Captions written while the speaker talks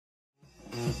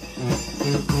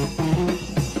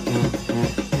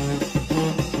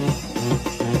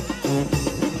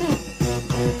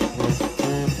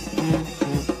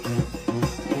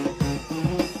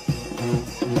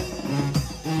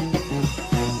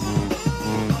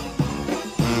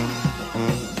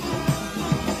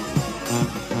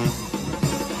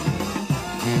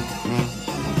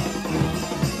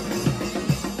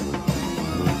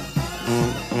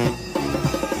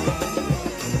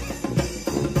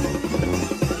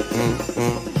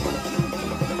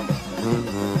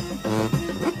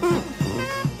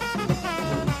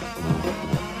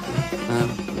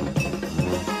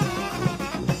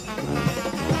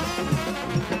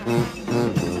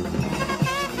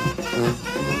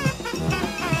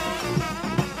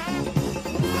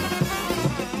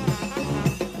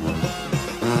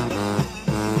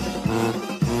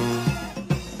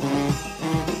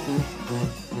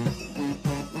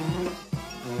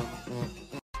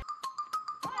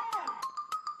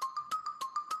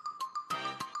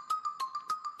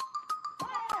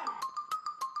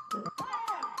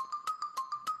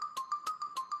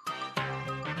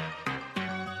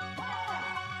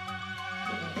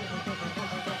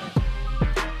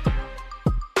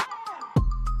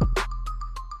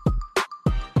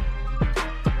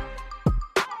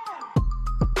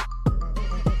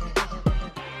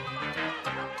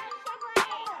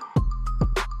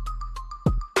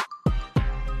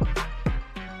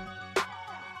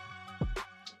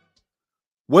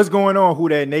What's going on, Who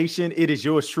Dat Nation? It is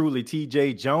yours truly,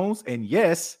 TJ Jones. And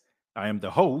yes, I am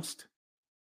the host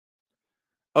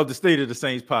of the State of the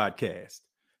Saints podcast.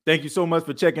 Thank you so much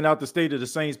for checking out the State of the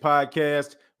Saints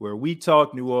podcast, where we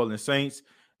talk New Orleans Saints.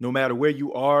 No matter where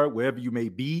you are, wherever you may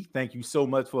be, thank you so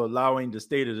much for allowing the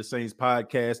State of the Saints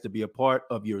podcast to be a part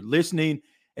of your listening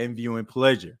and viewing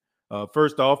pleasure.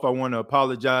 First off, I want to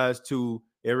apologize to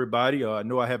everybody. I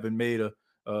know I haven't made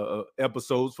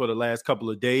episodes for the last couple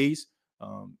of days.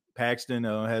 Paxton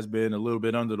has been a little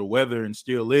bit under the weather and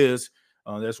still is.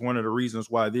 That's one of the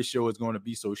reasons why this show is going to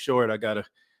be so short. I got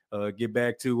to get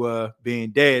back to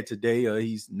being dad today.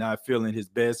 He's not feeling his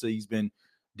best. So he's been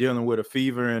dealing with a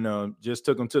fever and just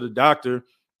took him to the doctor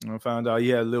and found out he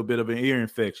had a little bit of an ear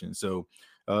infection. So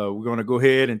we're going to go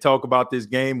ahead and talk about this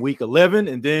game, week 11,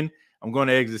 and then I'm going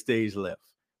to exit stage left.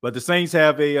 But the Saints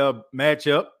have a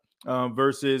matchup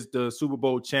versus the Super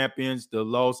Bowl champions, the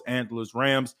Los Angeles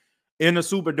Rams, in the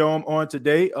Superdome on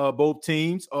today. Both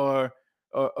teams are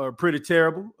pretty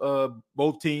terrible.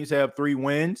 Both teams have 3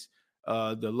 wins.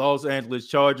 The Los Angeles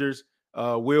Chargers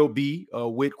will be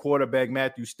with quarterback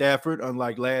Matthew Stafford.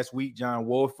 Unlike last week, John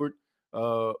Wolford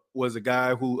was a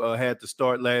guy who had to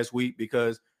start last week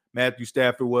because Matthew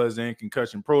Stafford was in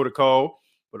concussion protocol.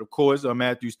 But, of course,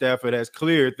 Matthew Stafford has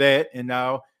cleared that, and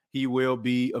now he will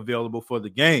be available for the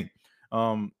game.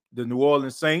 The New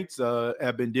Orleans Saints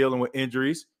have been dealing with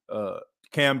injuries.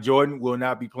 Cam Jordan will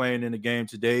not be playing in the game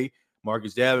today.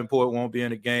 Marcus Davenport won't be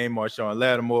in the game. Marshawn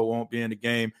Lattimore won't be in the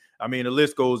game. I mean, the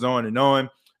list goes on and on.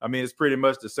 I mean, it's pretty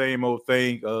much the same old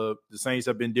thing. The Saints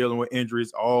have been dealing with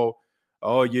injuries all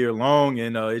year long,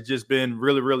 and it's just been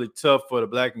really, really tough for the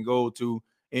black and gold to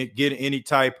get any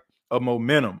type of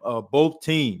momentum. Both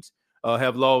teams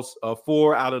have lost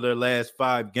 4 out of their last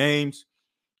 5 games.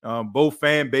 Both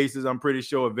fan bases, I'm pretty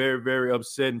sure, are very, very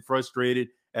upset and frustrated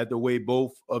at the way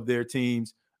both of their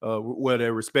teams, where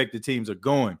their respective teams are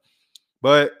going.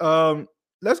 But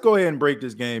let's go ahead and break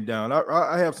this game down.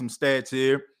 I have some stats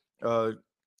here.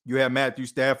 You have Matthew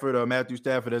Stafford. Matthew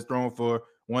Stafford has thrown for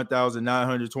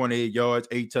 1,928 yards,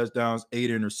 8 touchdowns, 8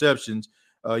 interceptions.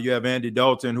 You have Andy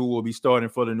Dalton, who will be starting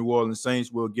for the New Orleans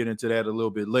Saints. We'll get into that a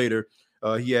little bit later.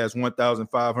 He has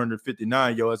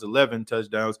 1,559 yards, 11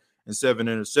 touchdowns, and 7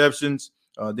 interceptions.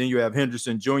 Then you have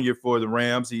Henderson Jr. for the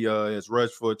Rams. He has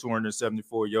rushed for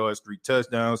 274 yards, 3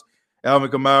 touchdowns.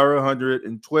 Alvin Kamara,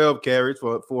 112 carries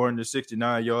for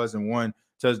 469 yards and 1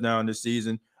 touchdown this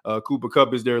season. Cooper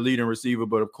Kupp is their leading receiver,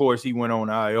 but of course he went on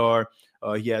IR.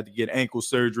 He had to get ankle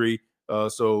surgery,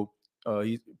 so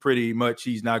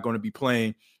he's not going to be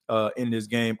playing in this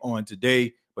game on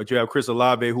today. But you have Chris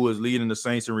Olave, who is leading the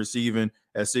Saints in receiving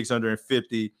at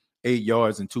 658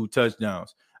 yards and 2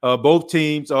 touchdowns. Both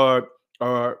teams are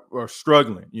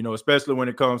struggling, especially when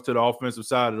it comes to the offensive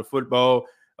side of the football.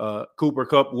 Cooper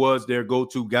Kupp was their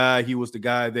go-to guy. He was the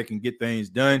guy that can get things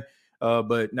done.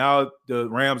 But now the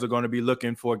Rams are going to be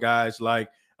looking for guys like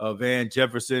Van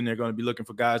Jefferson. They're going to be looking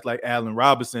for guys like Allen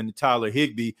Robinson and Tyler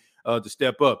Higbee to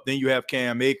step up. Then you have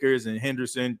Cam Akers and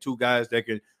Henderson, 2 guys that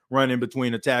can run in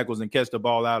between the tackles and catch the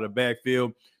ball out of the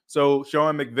backfield. So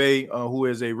Sean McVay, who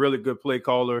is a really good play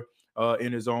caller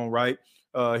in his own right,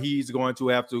 he's going to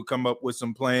have to come up with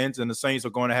some plans, and the Saints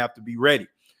are going to have to be ready.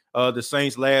 the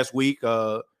Saints last week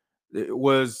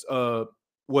was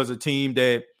a team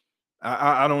that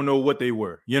I don't know what they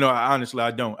were. Honestly,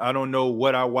 I don't. I don't know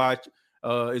what I watched.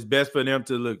 It's best for them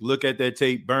to look at that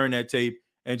tape, burn that tape,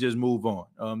 and just move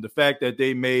on. The fact that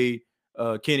they made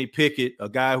Kenny Pickett, a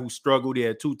guy who struggled, he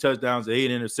had 2 touchdowns,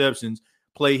 8 interceptions,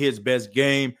 play his best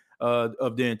game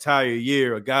of the entire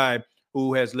year, a guy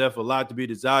who has left a lot to be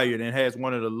desired and has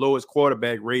one of the lowest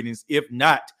quarterback ratings, if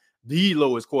not the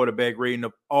lowest quarterback rating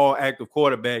of all active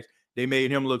quarterbacks. They made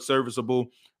him look serviceable.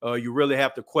 You really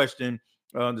have to question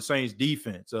the Saints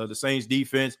defense. The Saints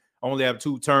defense only have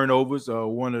 2 turnovers,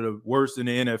 one of the worst in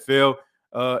the NFL.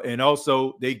 And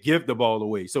also they give the ball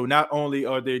away. So not only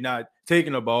are they not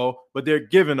taking the ball, but they're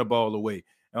giving the ball away.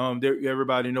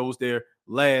 Everybody knows they're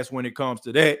last when it comes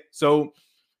to that. So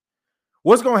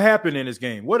what's going to happen in this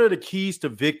game? What are the keys to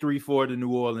victory for the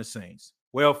New Orleans Saints?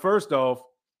 Well, first off,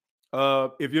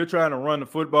 if you're trying to run the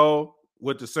football,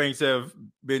 what the Saints have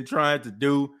been trying to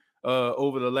do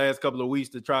over the last couple of weeks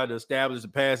to try to establish a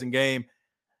passing game,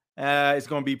 it's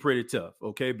going to be pretty tough,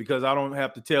 okay? Because I don't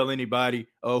have to tell anybody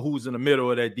who's in the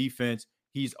middle of that defense.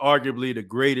 He's arguably the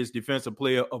greatest defensive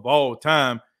player of all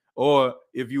time. Or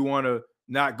if you want to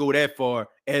not go that far,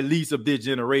 at least of this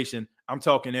generation, I'm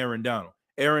talking Aaron Donald.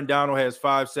 Aaron Donald has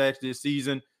 5 sacks this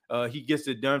season. He gets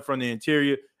it done from the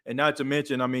interior. And not to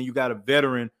mention, you got a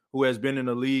veteran who has been in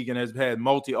the league and has had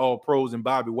multi-all-pros in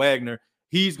Bobby Wagner.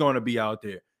 He's going to be out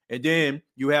there. And then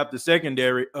you have the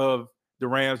secondary of the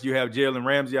Rams. You have Jalen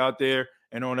Ramsey out there.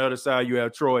 And on the other side, you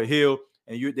have Troy Hill.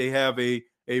 And they have a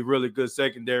really good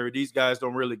secondary. These guys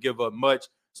don't really give up much.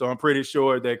 So I'm pretty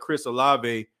sure that Chris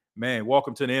Olave, man,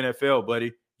 welcome to the NFL,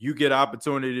 buddy. You get an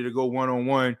opportunity to go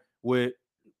one-on-one with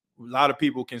a lot of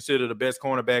people consider the best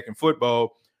cornerback in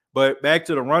football. But back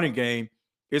to the running game,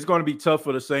 it's going to be tough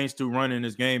for the Saints to run in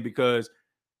this game because,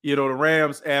 the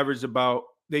Rams average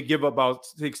they give about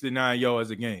 69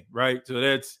 yards a game, right? So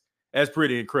that's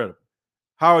pretty incredible.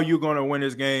 How are you going to win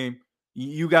this game?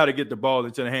 You got to get the ball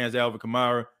into the hands of Alvin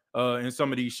Kamara in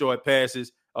some of these short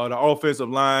passes. The offensive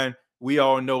line, we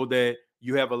all know that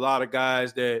you have a lot of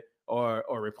guys that are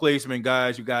replacement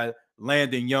guys. You got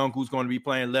Landon Young, who's going to be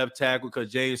playing left tackle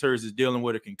because James Hurst is dealing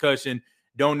with a concussion.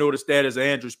 Don't know the status of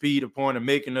Andrew Speed upon the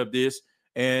making of this.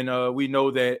 And we know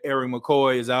that Eric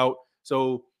McCoy is out.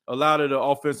 So a lot of the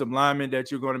offensive linemen that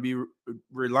you're going to be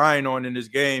relying on in this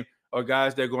game are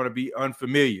guys that are going to be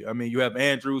unfamiliar. You have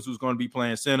Andrews, who's going to be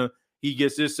playing center. He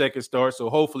gets his second start. So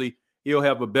hopefully he'll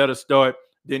have a better start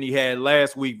than he had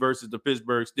last week versus the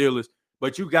Pittsburgh Steelers.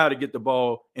 But you got to get the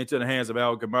ball into the hands of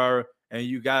Alvin Kamara, and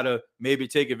you got to maybe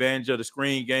take advantage of the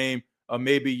screen game or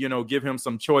maybe, give him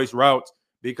some choice routes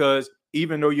because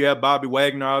even though you have Bobby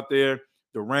Wagner out there,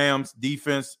 the Rams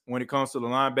defense, when it comes to the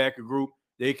linebacker group,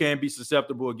 they can be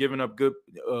susceptible of giving up good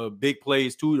big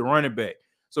plays to the running back.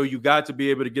 So you got to be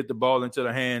able to get the ball into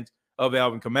the hands of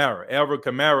Alvin Kamara. Alvin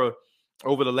Kamara,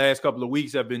 over the last couple of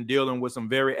weeks, have been dealing with some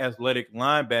very athletic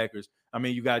linebackers.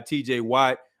 You got T.J.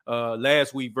 Watt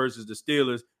last week versus the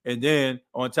Steelers. And then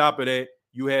on top of that,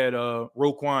 you had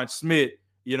Roquan Smith,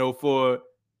 for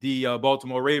the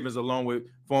Baltimore Ravens, along with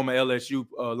former LSU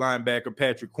linebacker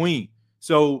Patrick Queen.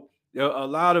 So a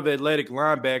lot of athletic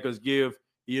linebackers give,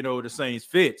 the Saints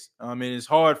fits. It's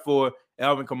hard for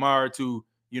Alvin Kamara to,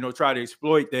 try to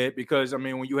exploit that because,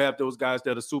 when you have those guys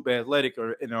that are super athletic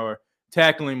and are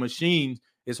tackling machines,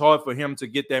 it's hard for him to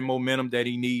get that momentum that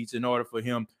he needs in order for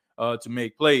him to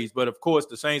make plays. But, of course,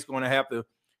 the Saints going to have to,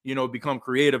 become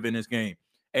creative in this game.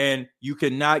 And you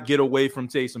cannot get away from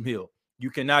Taysom Hill. You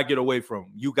cannot get away from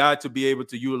him. You got to be able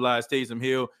to utilize Taysom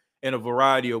Hill in a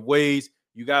variety of ways.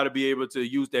 You got to be able to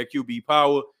use that QB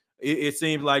power. It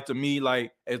seems like to me,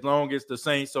 like as long as the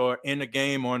Saints are in the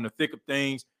game or in the thick of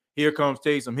things, here comes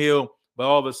Taysom Hill. But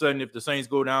all of a sudden, if the Saints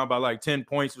go down by like 10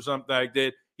 points or something like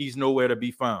that, he's nowhere to be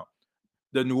found.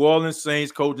 The New Orleans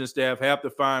Saints coaching staff have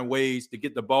to find ways to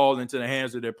get the ball into the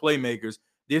hands of their playmakers.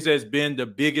 This has been the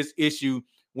biggest issue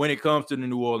when it comes to the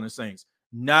New Orleans Saints,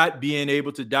 not being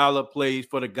able to dial up plays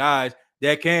for the guys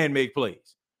that can make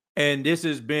plays. And this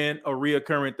has been a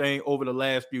reoccurring thing over the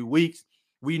last few weeks.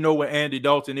 We know what Andy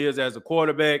Dalton is as a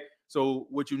quarterback. So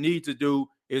what you need to do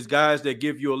is guys that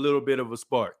give you a little bit of a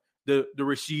spark. The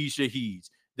Rashid Shaheeds,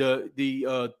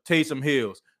 the Taysom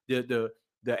Hills, the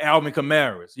Alvin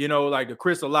Kamaras, like the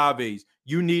Chris Olaves.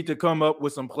 You need to come up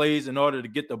with some plays in order to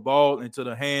get the ball into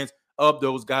the hands of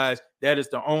those guys. That is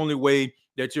the only way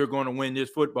that you're going to win this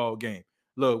football game.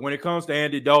 Look, when it comes to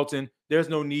Andy Dalton, there's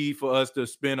no need for us to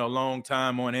spend a long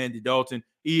time on Andy Dalton.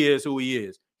 He is who he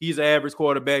is. He's an average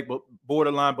quarterback, but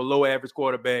borderline below average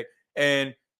quarterback,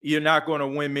 and you're not going to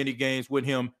win many games with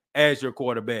him as your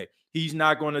quarterback. He's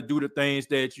not going to do the things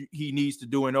that he needs to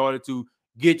do in order to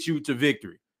get you to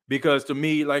victory. Because to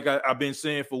me, like I've been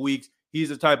saying for weeks, he's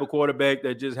the type of quarterback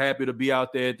that just happy to be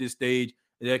out there at this stage,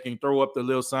 that can throw up the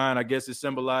little sign. I guess it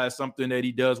symbolized something that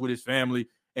he does with his family.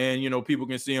 And, people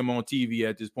can see him on TV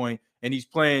at this point. And he's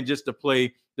playing just to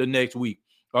play the next week.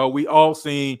 We all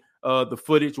seen the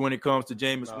footage when it comes to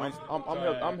Jameis Winston.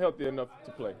 I'm healthy enough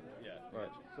to play. Yeah. Right.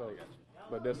 So,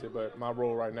 but that's it. But my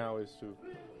role right now is to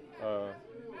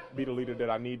be the leader that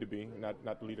I need to be,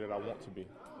 not the leader that I want to be.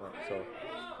 Right.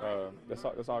 So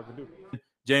that's all I can do.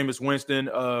 Jameis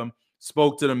Winston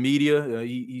spoke to the media.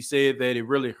 He said that it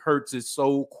really hurts his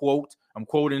soul. Quote, I'm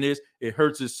quoting this. It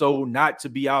hurts his soul not to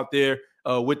be out there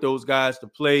with those guys to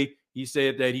play. He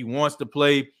said that he wants to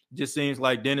play. Just seems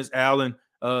like Dennis Allen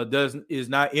is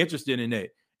not interested in that.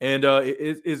 And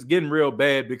it's getting real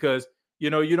bad because, you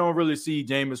don't really see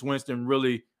Jameis Winston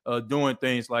really doing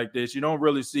things like this. You don't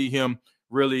really see him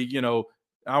really,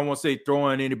 I won't say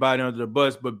throwing anybody under the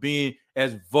bus, but being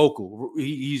as vocal.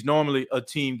 He's normally a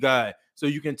team guy. So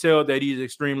you can tell that he's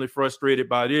extremely frustrated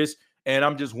by this. And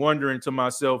I'm just wondering to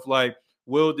myself, like,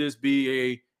 will this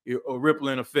be a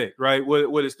rippling effect, right?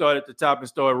 Will it start at the top and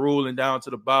start rolling down to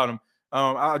the bottom?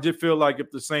 I just feel like if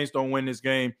the Saints don't win this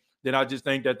game, then I just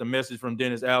think that the message from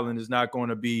Dennis Allen is not going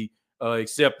to be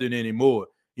accepted anymore.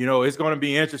 It's going to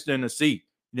be interesting to see.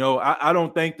 I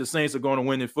don't think the Saints are going to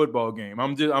win this football game.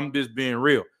 I'm just being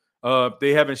real.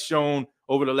 They haven't shown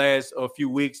over the last few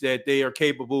weeks that they are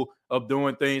capable of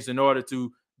doing things in order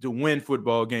to win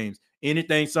football games.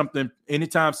 Anytime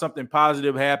something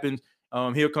positive happens,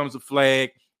 here comes a flag.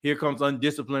 Here comes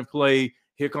undisciplined play.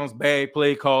 Here comes bad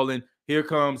play calling. Here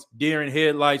comes deer in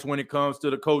headlights when it comes to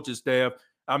the coaching staff.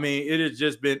 I mean, it has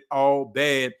just been all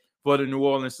bad for the New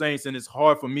Orleans Saints, and it's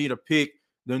hard for me to pick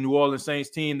the New Orleans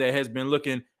Saints team that has been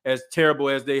looking as terrible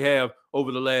as they have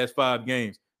over the last 5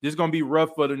 games. This is going to be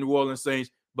rough for the New Orleans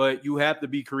Saints, but you have to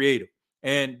be creative.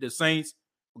 And the Saints,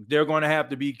 they're going to have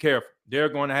to be careful. They're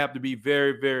going to have to be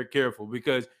very, very careful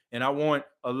because, and I want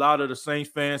a lot of the Saints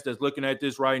fans that's looking at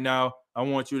this right now, I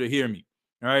want you to hear me.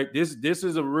 All right, this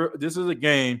is a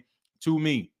game to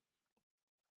me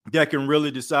that can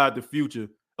really decide the future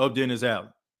of Dennis Allen.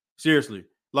 Seriously,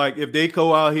 like if they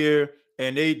go out here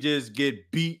and they just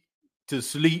get beat to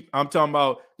sleep, I'm talking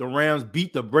about the Rams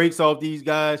beat the brakes off these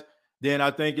guys, then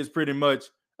I think it's pretty much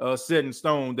set in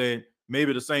stone that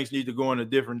maybe the Saints need to go in a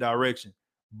different direction.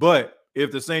 But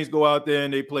if the Saints go out there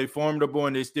and they play formidable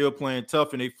and they still playing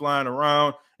tough and they flying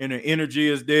around and the energy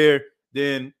is there,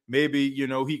 then maybe,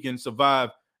 he can survive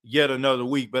yet another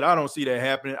week. But I don't see that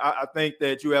happening. I think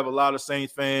that you have a lot of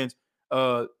Saints fans,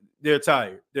 they're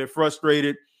tired. They're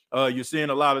frustrated. You're seeing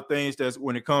a lot of things that's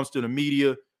when it comes to the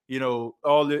media,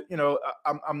 all the,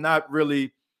 I'm not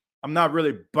really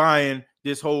buying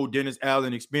this whole Dennis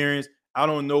Allen experience. I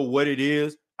don't know what it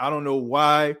is. I don't know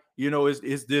why,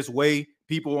 it's this way.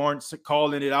 People aren't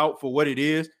calling it out for what it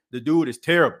is. The dude is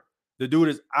terrible. The dude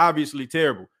is obviously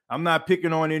terrible. I'm not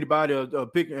picking on anybody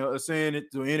or saying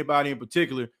it to anybody in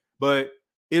particular, but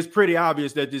it's pretty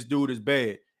obvious that this dude is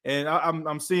bad. And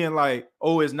I'm seeing like,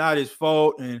 oh, it's not his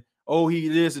fault, and oh, he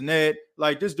this and that.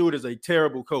 Like, this dude is a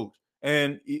terrible coach.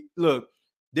 And look,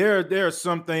 there are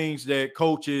some things that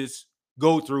coaches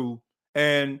go through,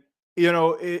 and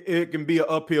it can be an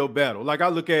uphill battle. Like I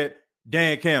look at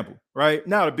Dan Campbell, right?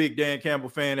 Not a big Dan Campbell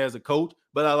fan as a coach,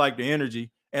 but I like the energy.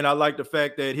 And I like the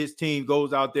fact that his team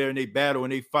goes out there and they battle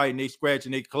and they fight and they scratch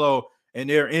and they claw and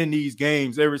they're in these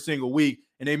games every single week.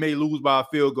 And they may lose by a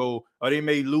field goal or they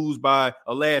may lose by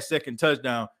a last-second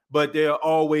touchdown, but they're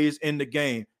always in the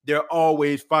game. They're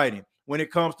always fighting. When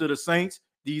it comes to the Saints,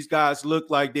 these guys look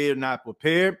like they're not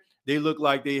prepared. They look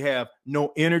like they have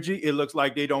no energy. It looks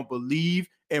like they don't believe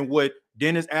in what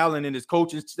Dennis Allen and his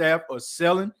coaching staff are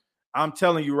selling. I'm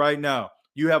telling you right now,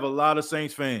 you have a lot of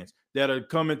Saints fans that are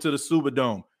coming to the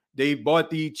Superdome. They bought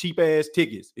these cheap-ass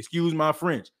tickets. Excuse my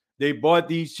French. They bought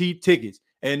these cheap tickets,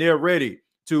 and they're ready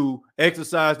to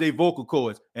exercise their vocal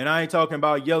cords. And I ain't talking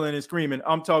about yelling and screaming.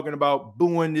 I'm talking about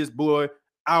booing this boy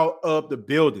out of the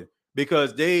building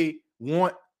because they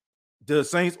want the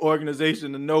Saints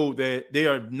organization to know that they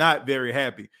are not very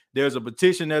happy. There's a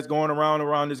petition that's going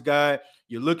around this guy.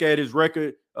 You look at his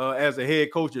record as a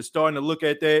head coach. You're starting to look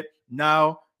at that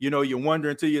now. You're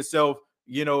wondering to yourself,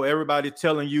 everybody's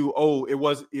telling you, oh, it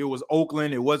was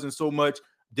Oakland. It wasn't so much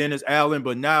Dennis Allen.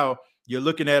 But now you're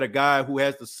looking at a guy who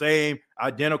has the same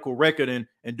identical record and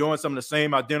doing some of the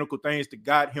same identical things that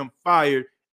got him fired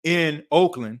in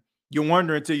Oakland. You're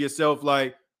wondering to yourself,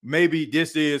 like, maybe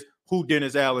this is who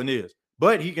Dennis Allen is.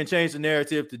 But he can change the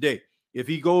narrative today. If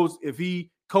he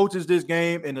coaches this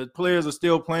game and the players are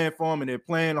still playing for him and they're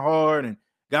playing hard and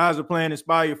guys are playing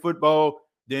inspired football,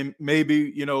 then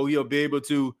maybe, he'll be able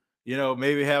to,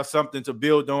 maybe have something to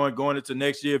build on going into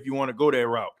next year if you want to go that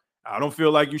route. I don't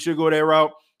feel like you should go that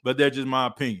route, but that's just my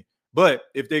opinion. But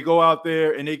if they go out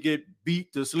there and they get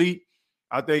beat to sleep,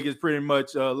 I think it's pretty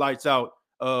much lights out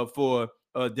for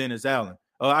Dennis Allen.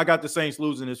 I got the Saints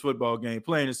losing this football game,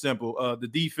 plain and simple. The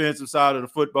defensive side of the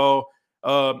football,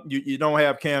 you don't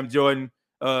have Cam Jordan.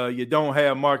 You don't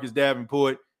have Marcus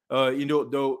Davenport.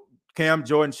 Though Cam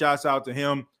Jordan, shouts out to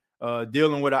him,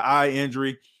 dealing with an eye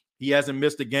injury. He hasn't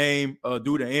missed a game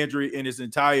due to injury in his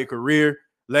entire career.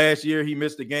 Last year, he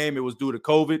missed a game. It was due to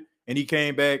COVID, and he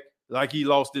came back like he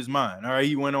lost his mind. All right,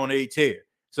 he went on a tear.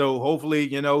 So hopefully,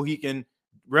 he can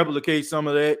replicate some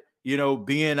of that,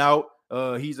 being out.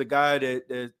 He's a guy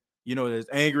that that's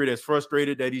angry, that's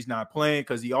frustrated that he's not playing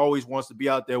because he always wants to be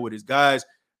out there with his guys,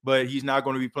 but he's not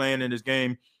going to be playing in this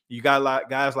game. You got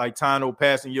guys like Tano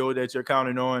Passanio that you're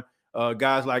counting on,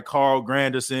 guys like Carl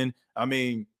Granderson. I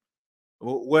mean,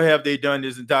 what have they done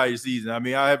this entire season? I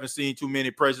mean, I haven't seen too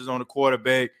many pressures on the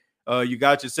quarterback. You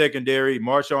got your secondary,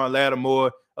 Marshawn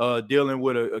Lattimore, dealing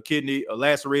with a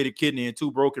lacerated kidney and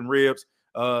 2 broken ribs.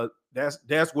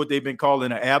 That's what they've been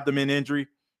calling an abdomen injury.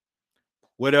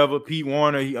 Whatever. Pete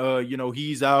Warner,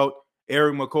 he's out.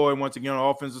 Eric McCoy, once again, on the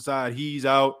offensive side, he's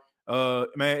out.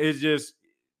 Man, it's just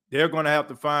they're going to have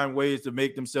to find ways to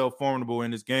make themselves formidable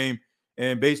in this game.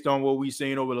 And based on what we've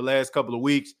seen over the last couple of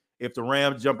weeks, if the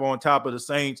Rams jump on top of the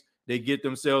Saints, they get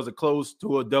themselves close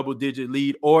to a double-digit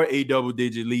lead or a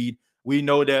double-digit lead. We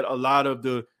know that a lot of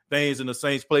the things in the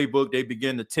Saints playbook, they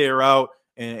begin to tear out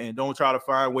and don't try to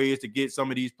find ways to get some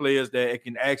of these players that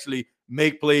can actually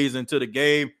make plays into the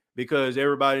game because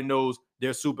everybody knows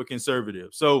they're super conservative.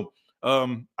 So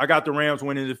I got the Rams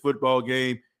winning the football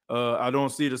game. I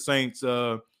don't see the Saints,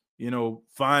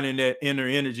 finding that inner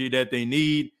energy that they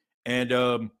need.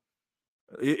 And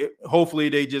hopefully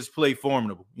they just play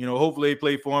formidable. Hopefully they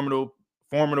play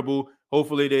formidable.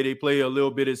 Hopefully they play a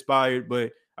little bit inspired.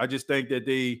 But I just think that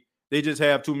they just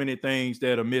have too many things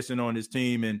that are missing on this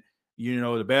team. And,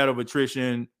 the battle of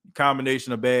attrition,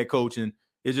 combination of bad coaching,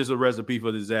 is just a recipe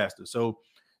for disaster. So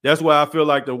that's why I feel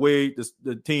like the way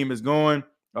the team is going,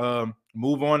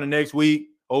 move on to next week.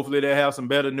 Hopefully they'll have some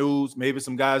better news. Maybe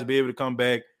some guys will be able to come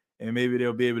back and maybe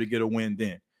they'll be able to get a win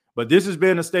then. But this has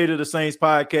been the State of the Saints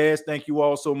podcast. Thank you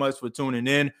all so much for tuning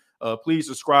in. Please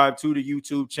subscribe to the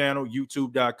YouTube channel,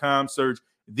 youtube.com. Search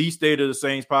The State of the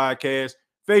Saints podcast.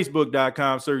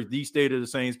 Facebook.com. Search The State of the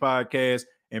Saints podcast.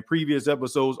 And previous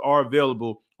episodes are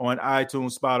available on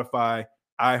iTunes, Spotify,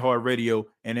 iHeartRadio,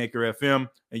 and Anchor FM.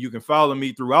 And you can follow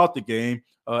me throughout the game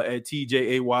at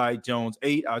TJAY Jones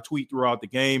 8. I tweet throughout the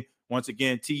game. Once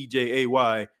again,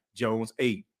 TJAY Jones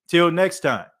 8. Till next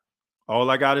time, all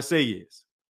I got to say is,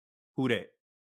 who dat?